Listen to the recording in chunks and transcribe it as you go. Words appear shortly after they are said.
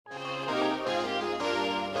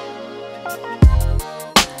Hey,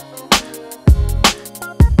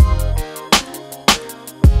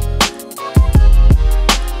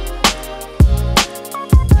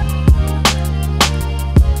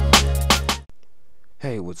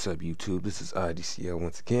 what's up YouTube? This is IDCL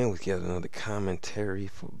once again with yet another commentary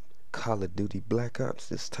for Call of Duty Black Ops.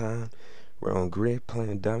 This time we're on grid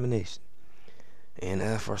playing Domination. And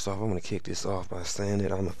first off, I'm going to kick this off by saying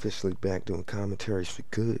that I'm officially back doing commentaries for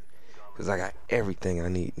good, because I got everything I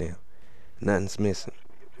need now. Nothing's missing.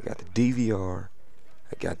 I got the DVR,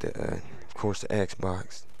 I got the of course the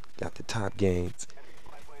Xbox, got the top games,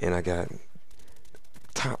 and I got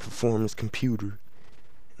top performance computer.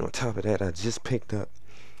 And on top of that, I just picked up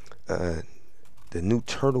the new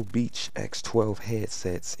Turtle Beach X12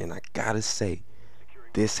 headsets, and I gotta say,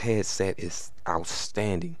 this headset is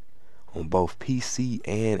outstanding on both PC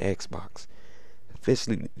and Xbox.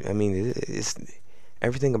 Officially, I mean, it's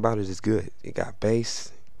everything about it is good. It got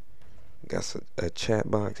bass, it got a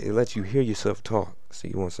chat box. It lets you hear yourself talk, so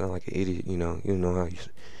you won't sound like an idiot. You know how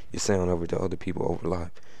you sound over to other people over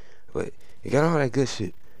live. But it got all that good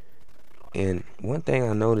shit. And one thing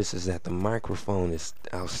I noticed is that the microphone is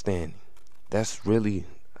outstanding. That's really,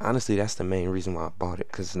 honestly, that's the main reason why I bought it,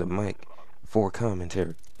 because the mic for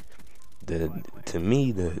commentary. To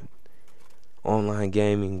me, the online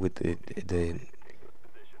gaming with the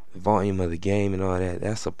volume of the game and all that,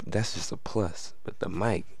 that's just a plus. But the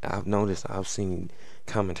mic, I've seen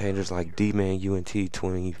commentators like D-Man UNT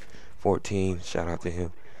 2014, shout out to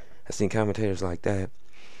him. I've seen commentators like that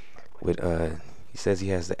with he says he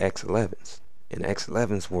has the X11s, and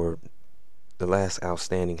X11s were the last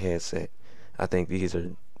outstanding headset. I think these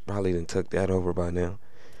are probably done took that over by now.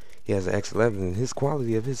 He has the X11, and his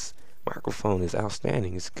quality of his microphone is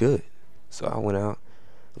outstanding. It's good. So I went out,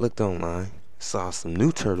 looked online, saw some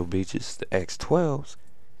new Turtle Beaches, the X12s.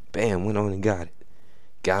 Bam, went on and got it.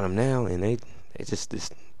 Got them now, and they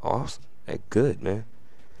just awesome. They're good, man.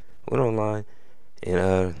 Went online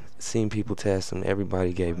and seen people test them.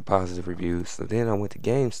 Everybody gave positive reviews. So then I went to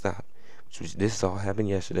GameStop, this all happened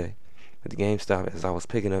yesterday. With the GameStop, as I was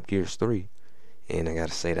picking up Gears 3, and I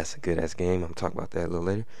gotta say that's a good ass game. I'm talking about that a little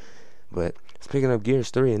later. But I was picking up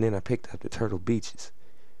Gears 3, and then I picked up the Turtle Beaches.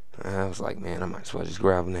 I was like, man, I might as well just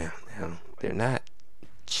grab them now. Now they're not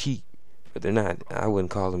cheap, but they're not. I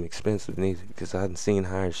wouldn't call them expensive neither, because I've seen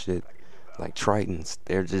higher shit like Tritons.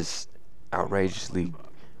 They're just outrageously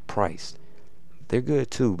priced. They're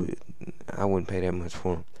good too, but I wouldn't pay that much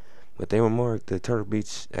for them. But they were marked, the Turtle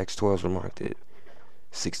Beach X12s were marked at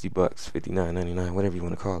 $60, $59.99, whatever you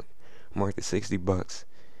want to call it. Marked at $60,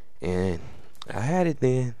 and I had it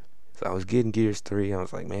then. So I was getting Gears 3. I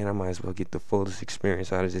was like, man, I might as well get the fullest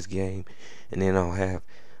experience out of this game, and then I'll have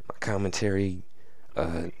my commentary,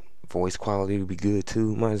 voice quality will be good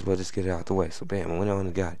too. Might as well just get it out the way. So bam, I went on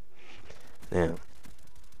and got it. Now,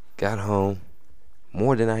 got home.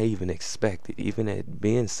 More than I even expected, even at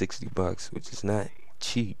being $60, which is not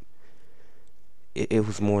cheap. It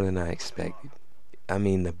was more than I expected. I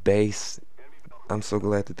mean, the bass, I'm so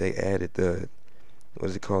glad that they added the, what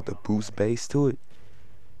is it called, the boost bass to it.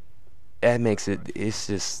 That makes it's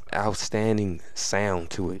just outstanding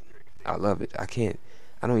sound to it. I love it. I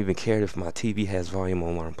don't even care if my TV has volume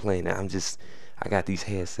on while I'm playing it. I got these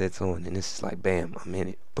headsets on, and it's just like, bam, I'm in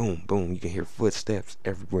it. Boom, boom. You can hear footsteps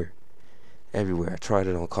everywhere. Everywhere. I tried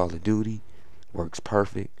it on Call of Duty, works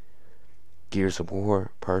perfect. Gears of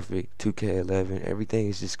War, perfect. 2K11, everything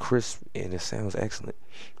is just crisp and it sounds excellent.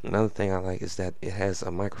 Another thing I like is that it has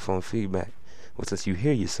a microphone feedback, which lets you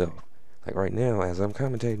hear yourself. Like right now, as I'm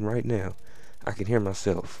commentating right now, I can hear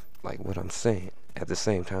myself, like what I'm saying, at the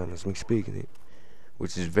same time as me speaking it,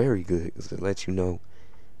 which is very good because it lets you know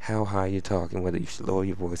how high you're talking, whether you should lower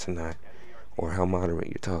your voice or not, or how moderate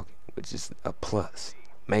you're talking, which is a plus,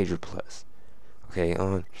 major plus. Okay,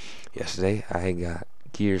 on yesterday I got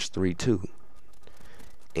Gears 3 too,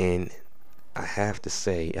 and I have to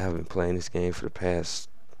say I've been playing this game for the past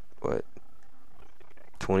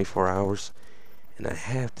 24 hours, and I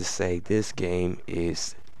have to say this game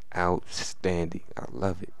is outstanding. I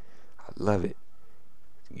love it. I love it.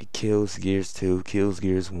 It kills Gears 2, kills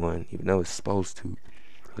Gears 1, even though it's supposed to,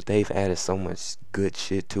 but they've added so much good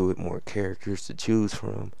shit to it, more characters to choose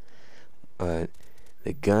from.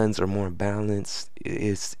 The guns are more balanced.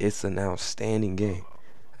 It's an outstanding game,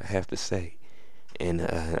 I have to say. And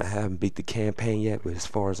I haven't beat the campaign yet, but as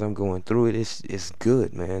far as I'm going through it, it's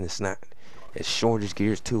good, man. It's not as short as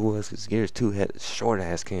Gears 2 was, because Gears 2 had a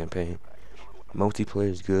short-ass campaign. Multiplayer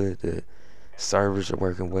is good. The servers are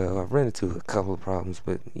working well. I've run into a couple of problems,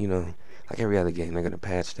 but, you know, like every other game, they're going to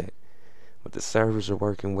patch that. But the servers are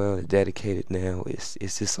working well. They're dedicated now. It's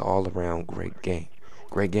just all-around great game.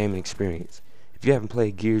 Great gaming experience. If you haven't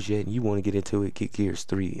played Gears yet and you want to get into it, get Gears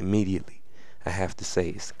 3 immediately. I have to say,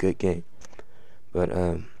 it's a good game. But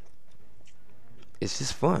it's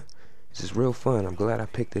just fun. It's just real fun. I'm glad I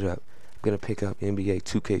picked it up. I'm gonna pick up NBA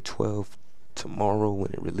 2K12 tomorrow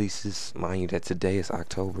when it releases. Mind you that today is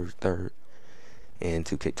October 3rd, and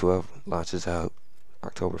 2K12 launches out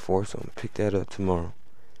October 4th, so I'm gonna pick that up tomorrow.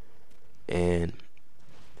 And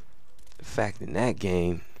the fact in that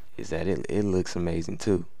game is that it looks amazing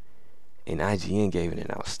too. And IGN gave it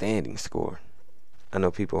an outstanding score. I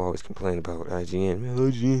know people always complain about IGN. Man,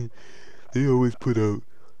 IGN, they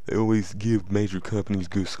always give major companies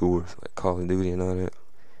good scores, like Call of Duty and all that.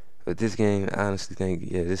 But this game, I honestly think,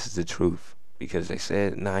 yeah, this is the truth. Because they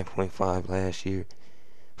said 9.5 last year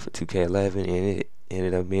for 2K11, and it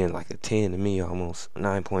ended up being like a 10 to me almost,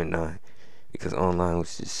 9.9. Because online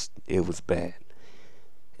was just, it was bad.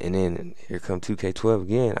 And then here come 2K12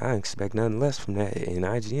 again. I expect nothing less from that. And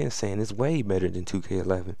IGN saying it's way better than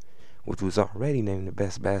 2K11, which was already named the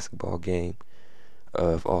best basketball game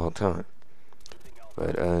of all time.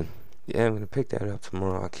 But yeah, I'm gonna pick that up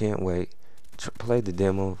tomorrow. I can't wait. Play the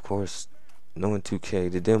demo, of course. Knowing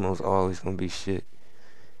 2K, the demo's always gonna be shit.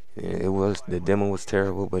 And the demo was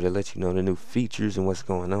terrible, but it lets you know the new features and what's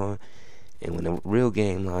going on. And when the real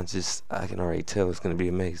game launches, I can already tell it's gonna be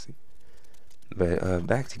amazing. But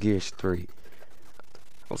back to Gears 3.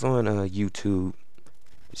 I was on YouTube,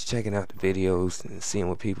 just checking out the videos and seeing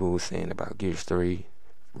what people were saying about Gears 3.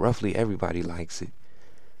 Roughly everybody likes it,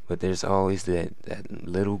 but there's always that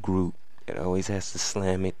little group that always has to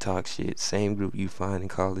slam it, talk shit. Same group you find in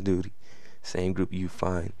Call of Duty, same group you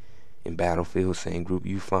find in Battlefield, same group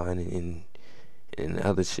you find in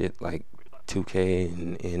other shit like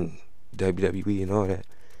 2K and WWE and all that.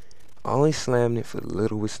 Always slamming it for the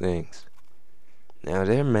littlest things. Now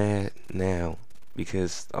they're mad now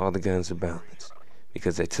because all the guns are balanced.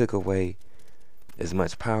 Because they took away as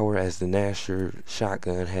much power as the Nasher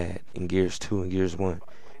shotgun had in Gears 2 and Gears 1.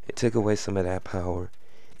 They took away some of that power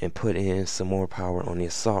and put in some more power on the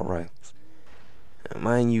assault rifles. Now,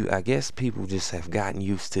 mind you, I guess people just have gotten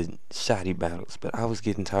used to shoddy battles, but I was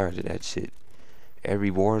getting tired of that shit.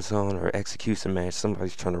 Every Warzone or execution match,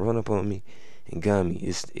 somebody's trying to run up on me and gun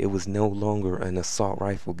me. It was no longer an assault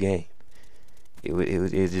rifle game.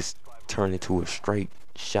 It just turned into a straight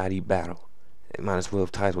shoddy battle. They might as well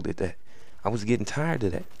have titled it that. I was getting tired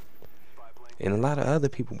of that. And a lot of other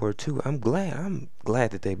people were too. I'm glad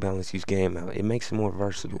that they balanced this game out. It makes it more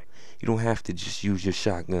versatile. You don't have to just use your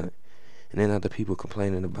shotgun. And then other people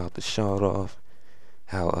complaining about the shot off,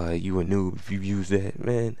 how you a noob if you use that.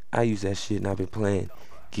 Man, I use that shit and I've been playing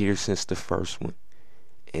Gears since the first one.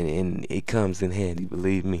 And it comes in handy,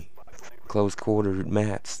 believe me. Close quarter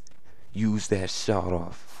maps, use that shot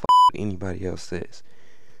off. F what anybody else says.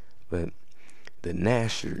 But the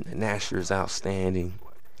Nasher is outstanding.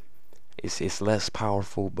 It's less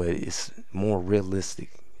powerful, but it's more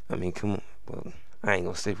realistic. I mean, come on. Well, I ain't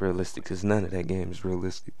gonna say realistic because none of that game is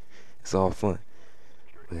realistic. It's all fun.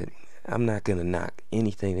 But I'm not gonna knock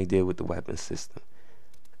anything they did with the weapon system.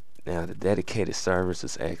 Now, the dedicated service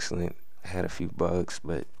is excellent. Had a few bugs,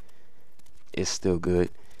 but it's still good.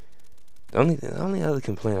 The only other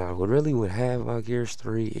complaint I would have about Gears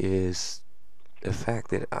 3 is the fact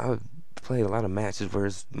that I've played a lot of matches where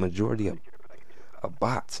it's majority of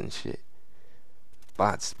bots and shit.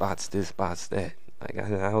 Bots this, bots that. Like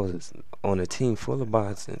I was on a team full of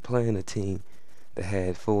bots and playing a team that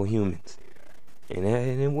had full humans. And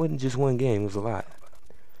it wasn't just one game, it was a lot.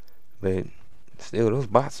 But still, those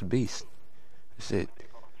bots are beasts. Shit.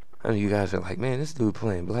 I know you guys are like, man, this dude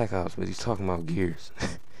playing Black Ops, but he's talking about Gears.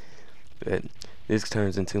 But this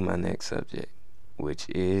turns into my next subject, which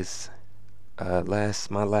is my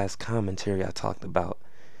last commentary. I talked about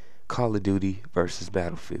Call of Duty versus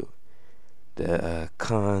Battlefield, the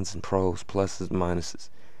cons and pros, pluses, minuses.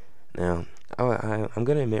 Now, I'm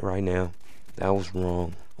gonna admit right now that I was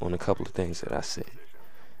wrong on a couple of things that I said.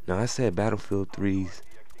 Now, I said Battlefield 3's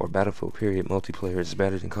or Battlefield period multiplayer is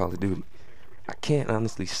better than Call of Duty. I can't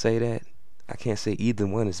honestly say that. I can't say either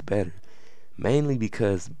one is better. Mainly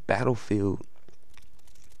because Battlefield,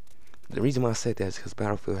 the reason why I said that is because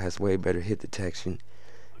Battlefield has way better hit detection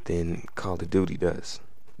than Call of Duty does.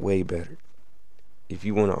 Way better. If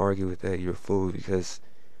you want to argue with that, you're a fool, because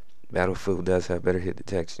Battlefield does have better hit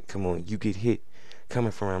detection. Come on, you get hit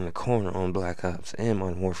coming from around the corner on Black Ops and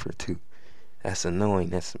Modern Warfare 2. That's annoying.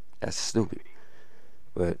 That's stupid.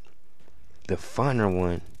 But the funner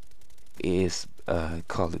one is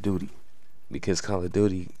Call of Duty, because Call of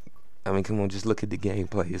Duty, I mean, come on, just look at the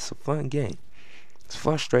gameplay. It's a fun game. It's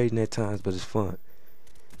frustrating at times, but it's fun.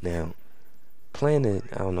 Now, Playing it,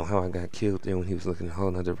 I don't know how I got killed there when he was looking in a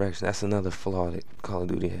whole other direction. That's another flaw that Call of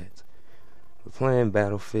Duty has. But playing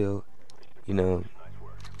Battlefield, you know,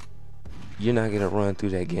 you're not gonna run through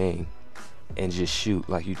that game and just shoot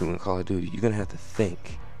like you do in Call of Duty. You're gonna have to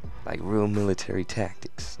think like real military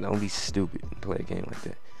tactics. Don't be stupid and play a game like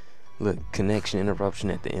that. Look, connection interruption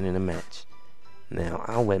at the end of the match. Now,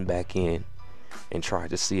 I went back in and tried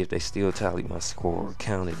to see if they still tallied my score or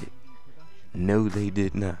counted it. No, they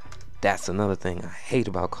did not. That's another thing I hate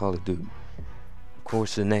about Call of Duty. Of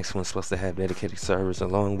course, the next one's supposed to have dedicated servers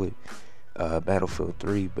along with Battlefield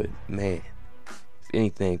 3, but man, if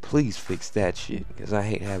anything, please fix that shit, because I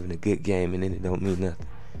hate having a good game and then it don't mean nothing.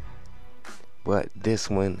 But this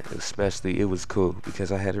one, especially, it was cool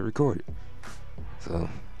because I had it recorded. So,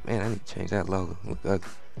 man, I need to change that logo. Look ugly.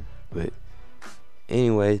 But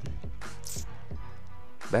anyway,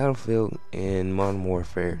 Battlefield and Modern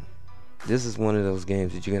Warfare, this is one of those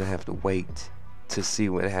games that you're gonna have to wait to see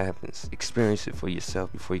what happens. Experience it for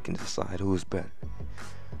yourself before you can decide who's better.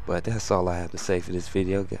 But that's all I have to say for this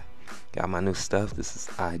video. Got my new stuff. This is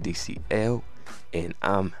IDCL, and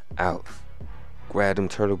I'm out. Grab them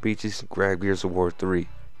Turtle Beaches. Grab Gears of War 3.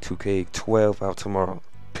 2K12 out tomorrow.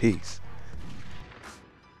 Peace.